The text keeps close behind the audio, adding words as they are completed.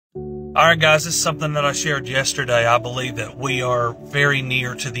All right, guys, this is something that I shared yesterday. I believe that we are very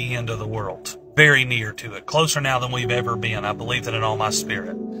near to the end of the world. Very near to it. Closer now than we've ever been. I believe that in all my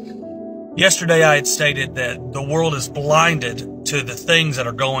spirit. Yesterday, I had stated that the world is blinded to the things that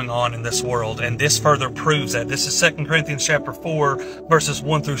are going on in this world, and this further proves that. This is 2 Corinthians chapter 4, verses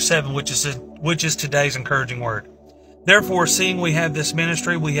 1 through 7, which is today's encouraging word. Therefore, seeing we have this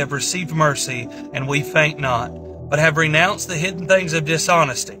ministry, we have received mercy, and we faint not, but have renounced the hidden things of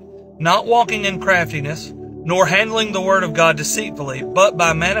dishonesty, not walking in craftiness, nor handling the word of God deceitfully, but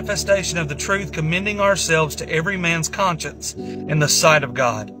by manifestation of the truth, commending ourselves to every man's conscience in the sight of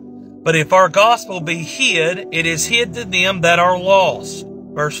God. But if our gospel be hid, it is hid to them that are lost.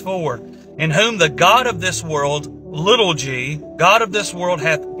 Verse 4, in whom the God of this world, little g, God of this world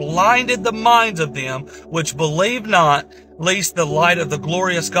hath blinded the minds of them which believe not, lest the light of the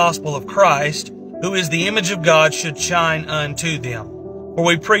glorious gospel of Christ, who is the image of God, should shine unto them. For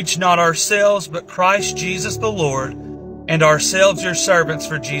we preach not ourselves, but Christ Jesus the Lord, and ourselves your servants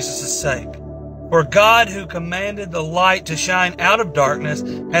for Jesus' sake. For God, who commanded the light to shine out of darkness,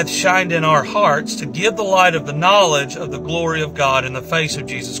 hath shined in our hearts to give the light of the knowledge of the glory of God in the face of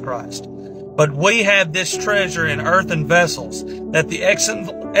Jesus Christ. But we have this treasure in earthen vessels, that the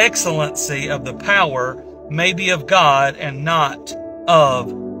excellency of the power may be of God and not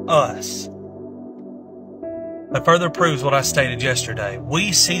of us. That further proves what I stated yesterday.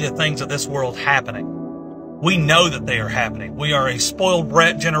 We see the things of this world happening. We know that they are happening. We are a spoiled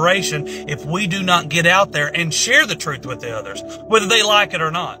brat generation if we do not get out there and share the truth with the others, whether they like it or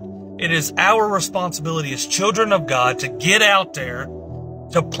not. It is our responsibility as children of God to get out there,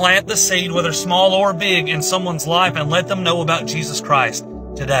 to plant the seed, whether small or big, in someone's life and let them know about Jesus Christ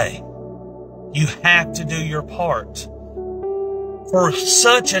today. You have to do your part. For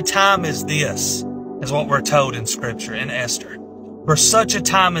such a time as this, is what we're told in Scripture, in Esther. For such a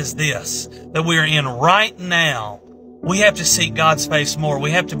time as this, that we are in right now, we have to seek God's face more. We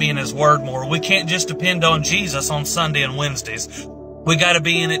have to be in His Word more. We can't just depend on Jesus on Sunday and Wednesdays. We got to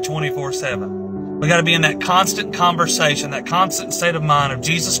be in it 24/7. We got to be in that constant conversation, that constant state of mind of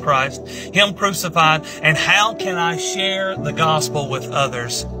Jesus Christ, Him crucified, and how can I share the gospel with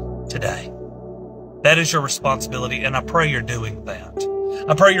others today? That is your responsibility, and I pray you're doing that.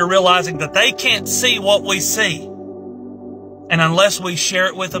 I pray you're realizing that they can't see what we see. And unless we share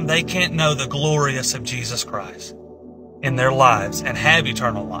it with them, they can't know the glorious of Jesus Christ in their lives and have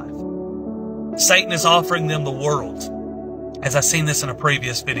eternal life. Satan is offering them the world. As I've seen this in a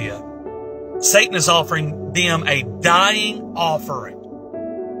previous video. Satan is offering them a dying offering,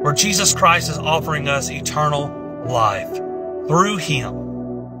 where Jesus Christ is offering us eternal life. Through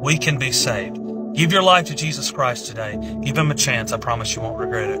Him, we can be saved. Give your life to Jesus Christ today. Give Him a chance. I promise you won't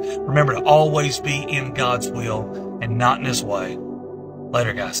regret it. Remember to always be in God's will and not in His way.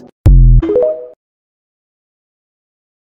 Later, guys.